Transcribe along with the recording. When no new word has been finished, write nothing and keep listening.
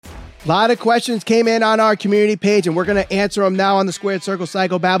A lot of questions came in on our community page, and we're going to answer them now on the Squared Circle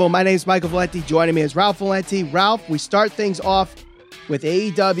Psychobabble. My name is Michael Valenti. Joining me is Ralph Valenti. Ralph, we start things off with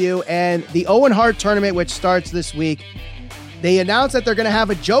AEW and the Owen Hart tournament, which starts this week. They announced that they're going to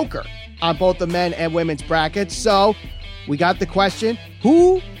have a Joker on both the men and women's brackets. So we got the question,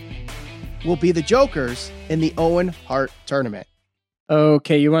 who will be the Jokers in the Owen Hart tournament?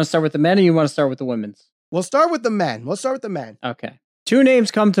 Okay, you want to start with the men or you want to start with the women's? We'll start with the men. Okay. Two names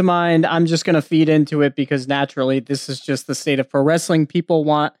come to mind. I'm just going to feed into it because naturally this is just the state of pro wrestling. People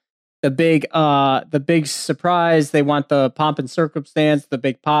want the big surprise. They want the pomp and circumstance, the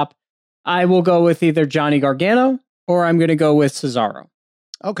big pop. I will go with either Johnny Gargano or I'm going to go with Cesaro.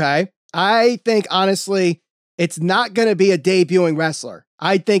 Okay. I think, honestly, it's not going to be a debuting wrestler.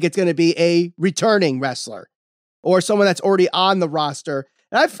 I think it's going to be a returning wrestler or someone that's already on the roster.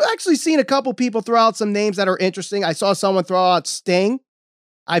 And I've actually seen a couple people throw out some names that are interesting. I saw someone throw out Sting.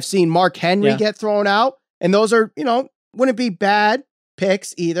 I've seen Mark Henry get thrown out. And those are, wouldn't be bad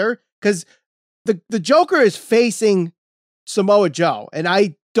picks either. Because the Joker is facing Samoa Joe. And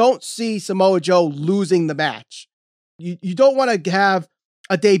I don't see Samoa Joe losing the match. You don't want to have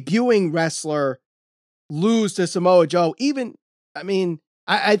a debuting wrestler lose to Samoa Joe.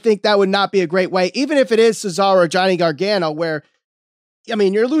 I think that would not be a great way. Even if it is Cesaro or Johnny Gargano, where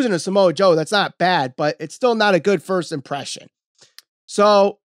you're losing to Samoa Joe. That's not bad, but it's still not a good first impression.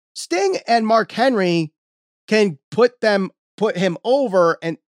 So Sting and Mark Henry can put him over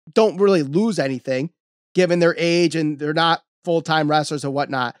and don't really lose anything given their age and they're not full-time wrestlers or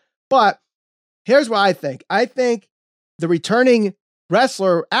whatnot. But here's what I think. I think the returning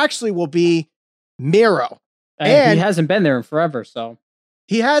wrestler actually will be Miro. And he hasn't been there in forever, so.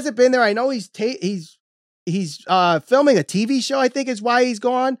 He hasn't been there. I know he's filming a TV show, I think is why he's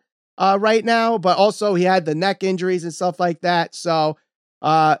gone right now. But also he had the neck injuries and stuff like that. So,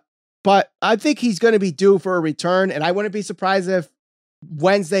 but I think he's going to be due for a return. And I wouldn't be surprised if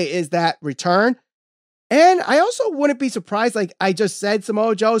Wednesday is that return. And I also wouldn't be surprised, like I just said,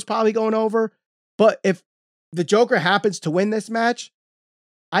 Samoa Joe is probably going over. But if the Joker happens to win this match,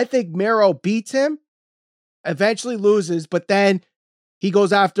 I think Miro beats him, eventually loses, but then he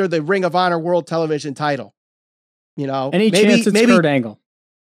goes after the Ring of Honor World Television title. Any chance it's Kurt Angle?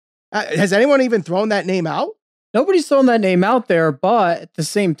 Has anyone even thrown that name out? Nobody's thrown that name out there, but at the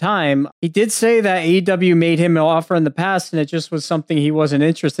same time, he did say that AEW made him an offer in the past, and it just was something he wasn't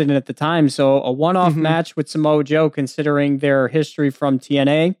interested in at the time. So a one-off match with Samoa Joe, considering their history from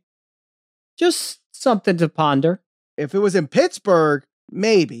TNA, just something to ponder. If it was in Pittsburgh,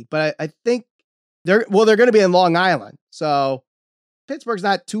 maybe, but I think they're going to be in Long Island. So Pittsburgh's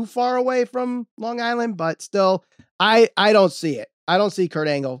not too far away from Long Island, but still, I don't see it. I don't see Kurt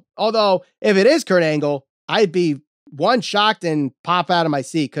Angle. Although, if it is Kurt Angle, I'd be shocked and pop out of my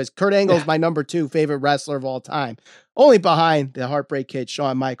seat because Kurt Angle is my number 2 favorite wrestler of all time. Only behind the Heartbreak Kid,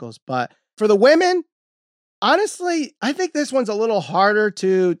 Shawn Michaels. But for the women, honestly, I think this one's a little harder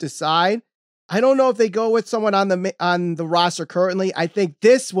to decide. I don't know if they go with someone on the roster currently. I think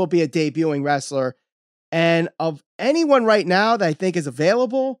this will be a debuting wrestler. And of anyone right now that I think is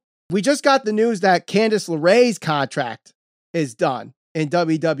available, we just got the news that Candice LeRae's contract is done in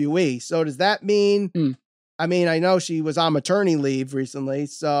WWE. So does that mean, I know she was on maternity leave recently,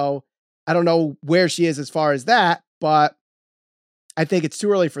 so I don't know where she is as far as that, but I think it's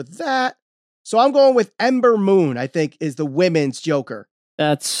too early for that. So I'm going with Ember Moon, I think is the women's Joker.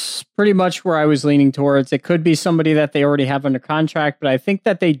 That's pretty much where I was leaning towards. It could be somebody that they already have under contract, but I think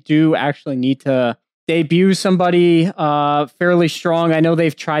that they do actually need to debut somebody fairly strong. I know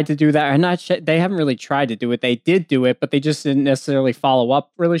they've tried to do that. They haven't really tried to do it. They did do it, but they just didn't necessarily follow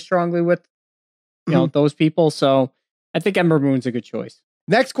up really strongly with those people. So I think Ember Moon's a good choice.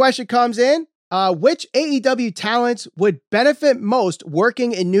 Next question comes in. Which AEW talents would benefit most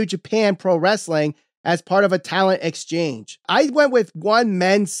working in New Japan Pro Wrestling as part of a talent exchange? I went with one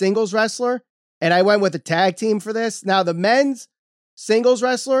men's singles wrestler, and I went with a tag team for this. Now, the men's singles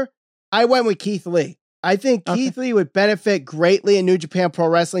wrestler, I went with Keith Lee. I think Keith Lee would benefit greatly in New Japan Pro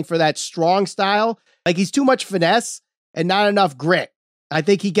Wrestling for that strong style. Like, he's too much finesse and not enough grit. I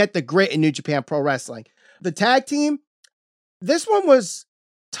think he'd get the grit in New Japan Pro Wrestling. The tag team, this one was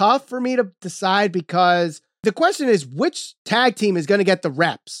tough for me to decide because the question is, which tag team is going to get the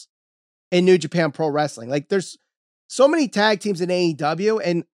reps in New Japan Pro Wrestling? Like, there's so many tag teams in AEW,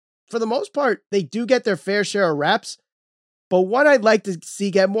 and for the most part, they do get their fair share of reps. But what I'd like to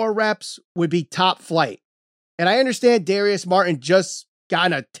see get more reps would be Top Flight. And I understand Darius Martin just got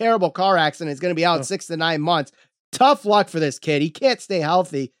in a terrible car accident. Is going to be out 6 to 9 months. Tough luck for this kid. He can't stay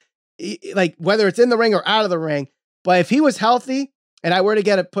healthy, like whether it's in the ring or out of the ring. But if he was healthy, and I were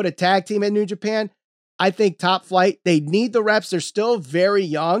to put a tag team in New Japan, I think Top Flight, they need the reps. They're still very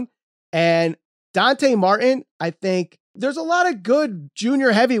young. And Dante Martin, I think there's a lot of good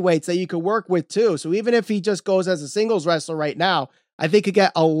junior heavyweights that you could work with too. So even if he just goes as a singles wrestler right now, I think he could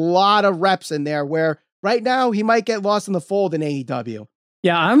get a lot of reps in there where right now he might get lost in the fold in AEW.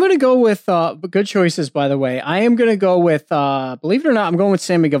 Yeah, I'm going to go with good choices, by the way. I am going to go with, believe it or not, I'm going with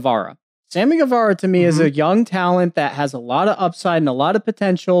Sammy Guevara. Sammy Guevara to me is a young talent that has a lot of upside and a lot of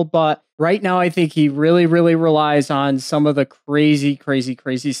potential, but right now I think he really, really relies on some of the crazy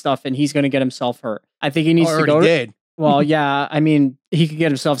stuff, and he's going to get himself hurt. I think he needs to go. Well, yeah, I mean, he could get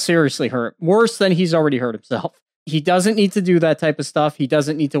himself seriously hurt, worse than he's already hurt himself. He doesn't need to do that type of stuff. He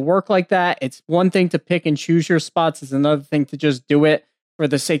doesn't need to work like that. It's one thing to pick and choose your spots. It's another thing to just do it for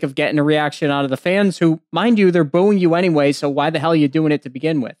the sake of getting a reaction out of the fans who, mind you, they're booing you anyway. So why the hell are you doing it to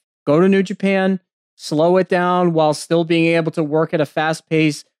begin with? Go to New Japan, slow it down while still being able to work at a fast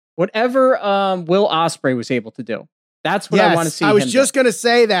pace. Whatever Will Ospreay was able to do. That's what I want to see. I was just going to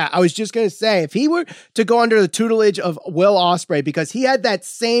say that. I was just going to say, if he were to go under the tutelage of Will Ospreay, because he had that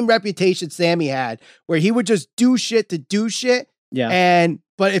same reputation Sammy had, where he would just do shit to do shit. Yeah.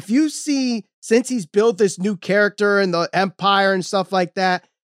 But if you see, since he's built this new character and the Empire and stuff like that,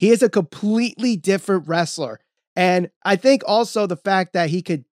 he is a completely different wrestler. And I think also the fact that he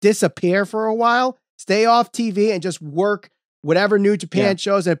could disappear for a while, stay off TV and just work whatever New Japan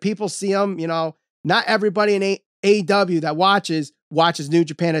shows, and people see him, you know, not everybody in AEW that watches New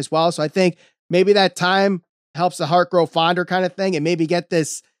Japan as well. So I think maybe that time helps the heart grow fonder kind of thing, and maybe get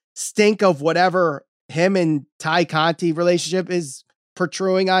this stink of whatever him and Ty Conti relationship is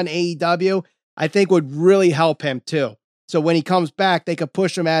protruding on AEW, I think would really help him too. So when he comes back, they could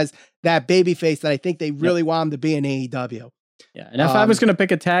push him as that babyface that I think they really want him to be in AEW. Yeah, and if I was going to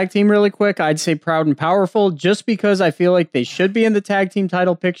pick a tag team really quick, I'd say Proud and Powerful, just because I feel like they should be in the tag team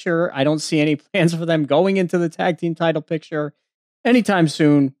title picture. I don't see any plans for them going into the tag team title picture anytime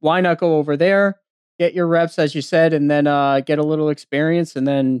soon. Why not go over there, get your reps, as you said, and then get a little experience, and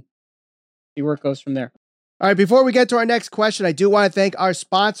then see where it goes from there. All right, before we get to our next question, I do want to thank our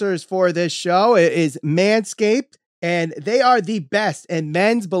sponsors for this show. It is Manscaped, and they are the best in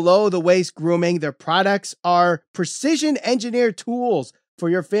men's below-the-waist grooming. Their products are precision-engineered tools for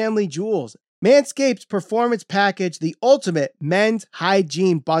your family jewels. Manscaped's Performance Package, the ultimate men's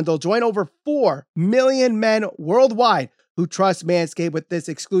hygiene bundle. Join over 4 million men worldwide who trust Manscaped with this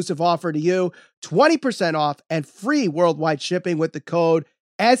exclusive offer to you. 20% off and free worldwide shipping with the code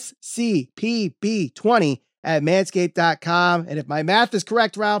SCPB20 at manscaped.com. And if my math is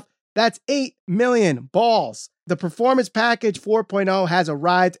correct, Ralph, that's 8 million balls. The Performance Package 4.0 has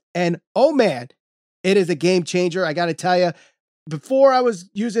arrived, and oh man, it is a game changer. I got to tell you, before I was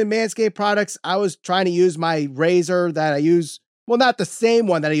using Manscaped products, I was trying to use my razor that I use. Well, not the same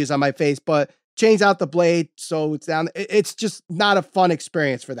one that I use on my face, but change out the blade so it's down. It's just not a fun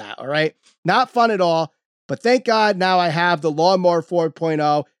experience for that. All right. Not fun at all. But thank God now I have the Lawnmower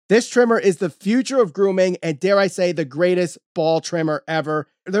 4.0. This trimmer is the future of grooming, and dare I say, the greatest ball trimmer ever.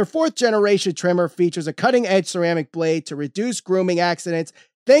 Their 4th generation trimmer features a cutting-edge ceramic blade to reduce grooming accidents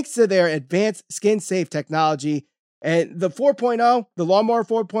thanks to their advanced skin-safe technology. And the 4.0, the Lawnmower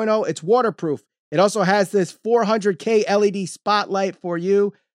 4.0, it's waterproof. It also has this 400K LED spotlight for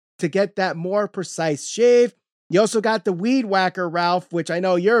you to get that more precise shave. You also got the Weed Whacker, Ralph, which I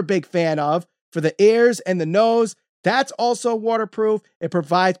know you're a big fan of, for the ears and the nose. That's also waterproof. It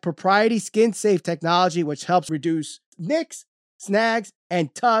provides proprietary skin-safe technology, which helps reduce nicks, snags,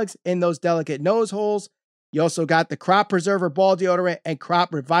 and tugs in those delicate nose holes. You also got the Crop Preserver Ball Deodorant and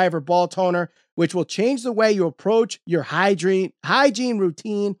Crop Reviver Ball Toner, which will change the way you approach your hygiene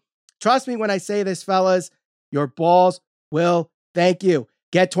routine. Trust me when I say this, fellas, your balls will thank you.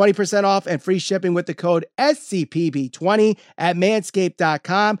 Get 20% off and free shipping with the code SCPB20 at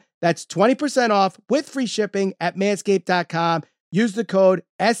manscaped.com. That's 20% off with free shipping at manscaped.com. Use the code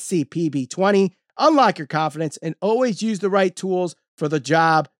SCPB20. Unlock your confidence and always use the right tools for the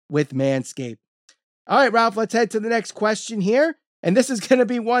job with Manscaped. All right, Ralph, let's head to the next question here. And this is going to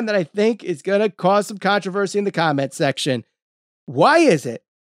be one that I think is going to cause some controversy in the comment section. Why is it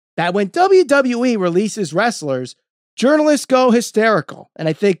that when WWE releases wrestlers, journalists go hysterical? And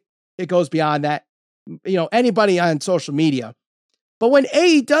I think it goes beyond that. You know, anybody on social media. But when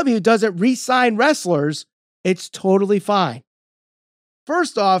AEW doesn't re-sign wrestlers, it's totally fine.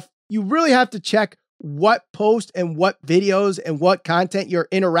 First off, you really have to check what post and what videos and what content you're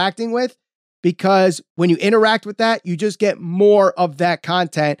interacting with, because when you interact with that, you just get more of that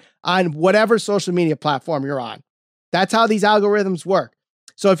content on whatever social media platform you're on. That's how these algorithms work.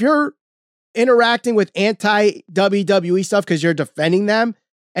 So if you're interacting with anti-WWE stuff because you're defending them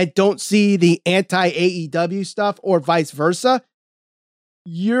and don't see the anti-AEW stuff or vice versa,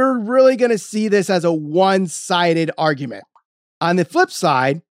 you're really going to see this as a one-sided argument. On the flip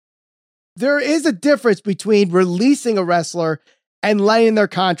side, there is a difference between releasing a wrestler and letting their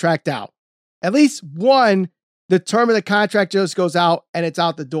contract out. At least one, the term of the contract just goes out and it's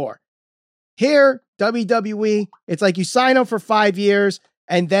out the door. Here, WWE, it's like you sign them for 5 years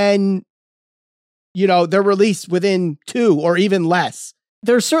and then, they're released within 2 or even less.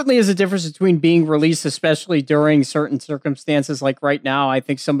 There certainly is a difference between being released, especially during certain circumstances. Like right now, I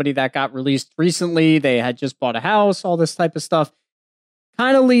think somebody that got released recently, they had just bought a house, all this type of stuff,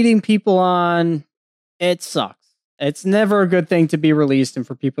 kind of leading people on. It sucks. It's never a good thing to be released and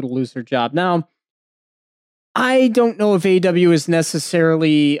for people to lose their job. Now, I don't know if AEW is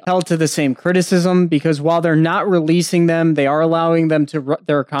necessarily held to the same criticism, because while they're not releasing them, they are allowing them to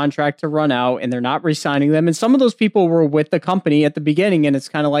their contract to run out, and they're not re-signing them. And some of those people were with the company at the beginning, and it's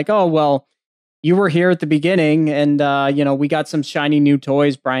kind of like, oh, well, you were here at the beginning, and we got some shiny new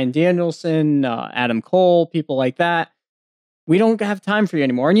toys, Bryan Danielson, Adam Cole, people like that. We don't have time for you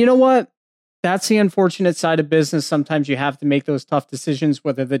anymore. And you know what? That's the unfortunate side of business. Sometimes you have to make those tough decisions,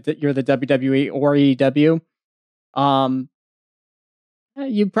 whether you're the WWE or AEW.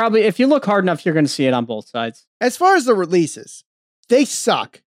 You probably, if you look hard enough, you're going to see it on both sides. As far as the releases, they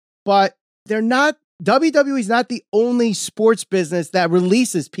suck, but they're not. WWE's not the only sports business that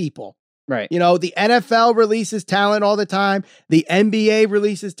releases people. Right. The NFL releases talent all the time. The NBA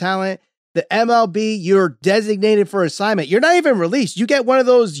releases talent. The MLB, you're designated for assignment. You're not even released. You get one of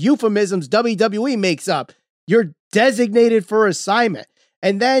those euphemisms WWE makes up. You're designated for assignment.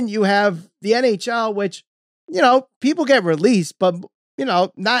 And then you have the NHL, which, people get released, but,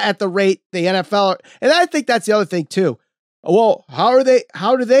 not at the rate the NFL. And I think that's the other thing too. Well, how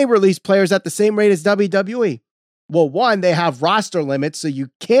do they release players at the same rate as WWE? Well, one, they have roster limits, so you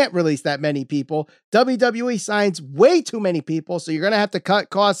can't release that many people. WWE signs way too many people, so you're going to have to cut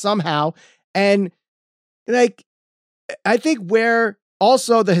costs somehow. And I think where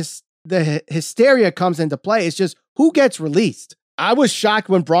also the hysteria comes into play is just who gets released. I was shocked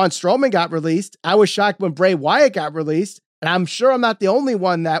when Braun Strowman got released. I was shocked when Bray Wyatt got released. And I'm sure I'm not the only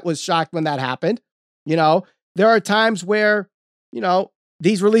one that was shocked when that happened. There are times where,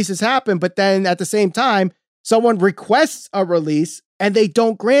 these releases happen, but then at the same time, someone requests a release and they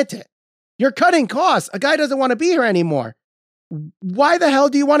don't grant it. You're cutting costs. A guy doesn't want to be here anymore. Why the hell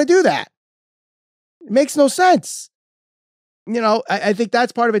do you want to do that? It makes no sense. I think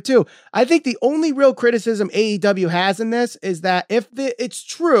that's part of it too. I think the only real criticism AEW has in this is that if it's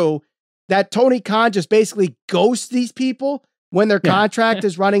true that Tony Khan just basically ghosts these people when their contract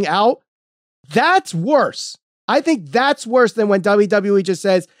is running out, that's worse. I think that's worse than when WWE just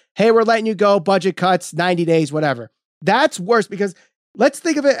says, hey, we're letting you go, budget cuts, 90 days, whatever. That's worse, because let's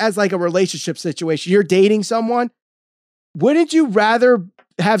think of it as like a relationship situation. You're dating someone. Wouldn't you rather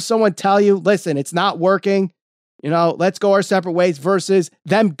have someone tell you, listen, it's not working, let's go our separate ways, versus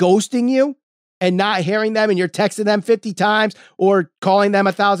them ghosting you and not hearing them, and you're texting them 50 times or calling them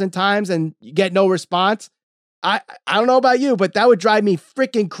 1,000 times and you get no response? I don't know about you, but that would drive me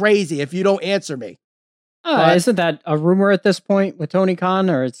freaking crazy if you don't answer me. Isn't that a rumor at this point with Tony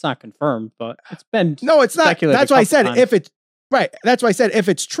Khan, or it's not confirmed, but it's been no, it's not. That's why I said if it's right. That's why I said if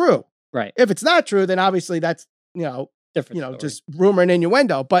it's true. Right. If it's not true, then obviously that's different. Story. Just rumor and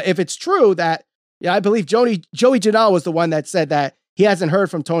innuendo. But if it's true that, I believe Joey Janela was the one that said that he hasn't heard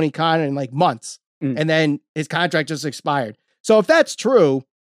from Tony Khan in like months, and then his contract just expired. So if that's true,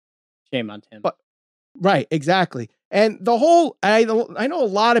 shame on him. But right, exactly. And the whole, I know a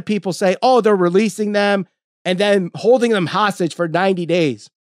lot of people say, oh, they're releasing them and then holding them hostage for 90 days.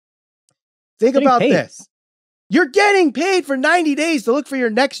 Think about this. You're getting paid for 90 days to look for your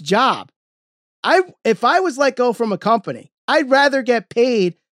next job. If I was let go from a company, I'd rather get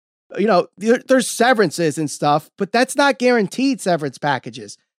paid, there's severances and stuff, but that's not guaranteed severance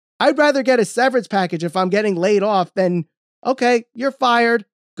packages. I'd rather get a severance package if I'm getting laid off than, okay, you're fired.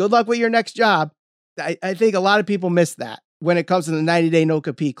 Good luck with your next job. I think a lot of people miss that when it comes to the 90-day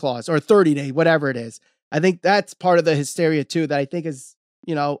no-compete clause or 30-day, whatever it is. I think that's part of the hysteria too that I think is,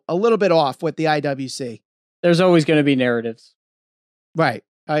 a little bit off with the IWC. There's always going to be narratives. Right.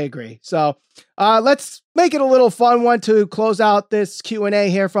 I agree. So let's make it a little fun one to close out this Q&A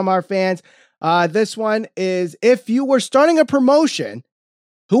here from our fans. This one is, if you were starting a promotion,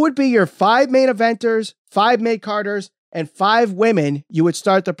 who would be your 5 main eventers, 5 mid-carders, and 5 women you would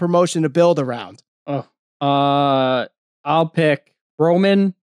start the promotion to build around? I'll pick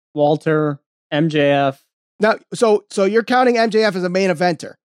Roman, Walter, MJF. Now, so you're counting MJF as a main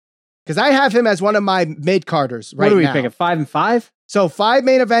eventer, Because I have him as one of my mid-carders right now. What are we picking, 5 and 5? So 5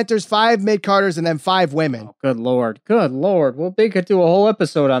 main eventers, 5 mid-carders, and then 5 women. Oh, good Lord. Good Lord. Well, they could do a whole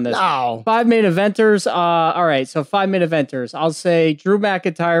episode on this. No. 5 main eventers. All right, so 5 main eventers. I'll say Drew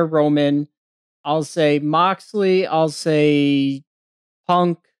McIntyre, Roman. I'll say Moxley. I'll say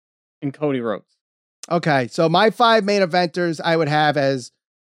Punk and Cody Rhodes. Okay, so my 5 main eventers I would have as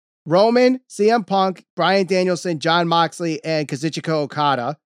Roman, CM Punk, Bryan Danielson, Jon Moxley, and Kazuchika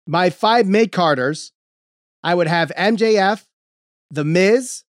Okada. My 5 mid-carders, I would have MJF, The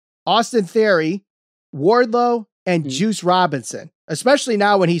Miz, Austin Theory, Wardlow, and Juice Robinson, especially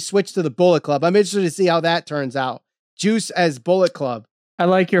now when he switched to the Bullet Club. I'm interested to see how that turns out. Juice as Bullet Club. I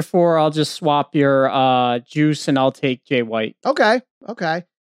like your 4. I'll just swap your Juice and I'll take Jay White. Okay.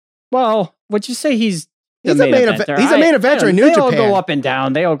 Well, would you say he's a main eventer? He's a main eventer in New Japan. They all go up and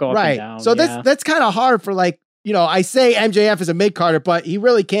down. They all go up and down. So that's kind of hard for, like, you know, I say MJF is a mid-carder, but he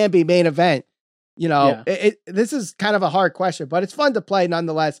really can be main event. You know, this is kind of a hard question, but it's fun to play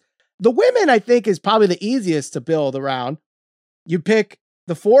nonetheless. The women, I think, is probably the easiest to build around. You pick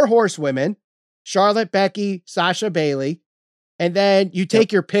the 4 horsewomen, Charlotte, Becky, Sasha, Bailey, and then you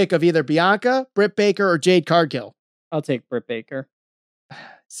take your pick of either Bianca, Britt Baker, or Jade Cargill. I'll take Britt Baker.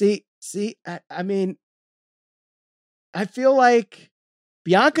 See, I mean, I feel like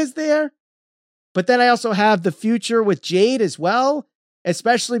Bianca's there, but then I also have the future with Jade as well,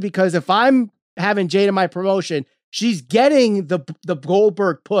 especially because if I'm having Jade in my promotion, she's getting the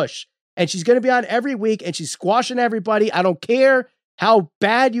Goldberg push, and she's going to be on every week, and she's squashing everybody. I don't care how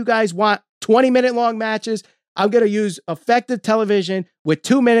bad you guys want 20-minute long matches. I'm going to use effective television with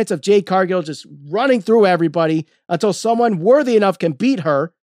 2 minutes of Jade Cargill just running through everybody until someone worthy enough can beat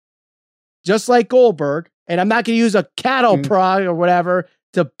her, just like Goldberg. And I'm not going to use a cattle prod or whatever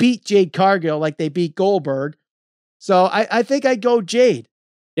to beat Jade Cargill like they beat Goldberg. So I think I'd go Jade.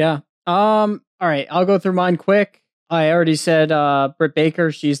 Yeah. All right. I'll go through mine quick. I already said Britt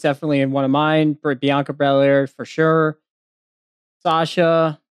Baker. She's definitely in one of mine. Bianca Belair for sure.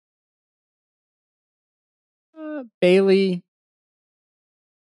 Sasha. Bailey.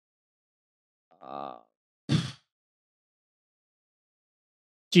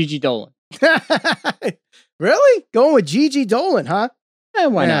 Gigi Dolan. Really? Going with Gigi Dolan, huh?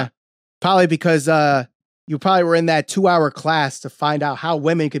 Why not? Probably because you probably were in that 2-hour class to find out how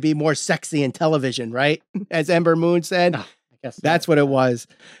women could be more sexy in television, right? As Ember Moon said. I guess that's what it was.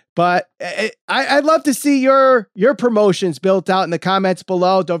 But I'd love to see your promotions built out in the comments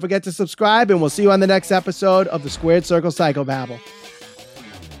below. Don't forget to subscribe, and we'll see you on the next episode of the Squared Circle Psychobabble.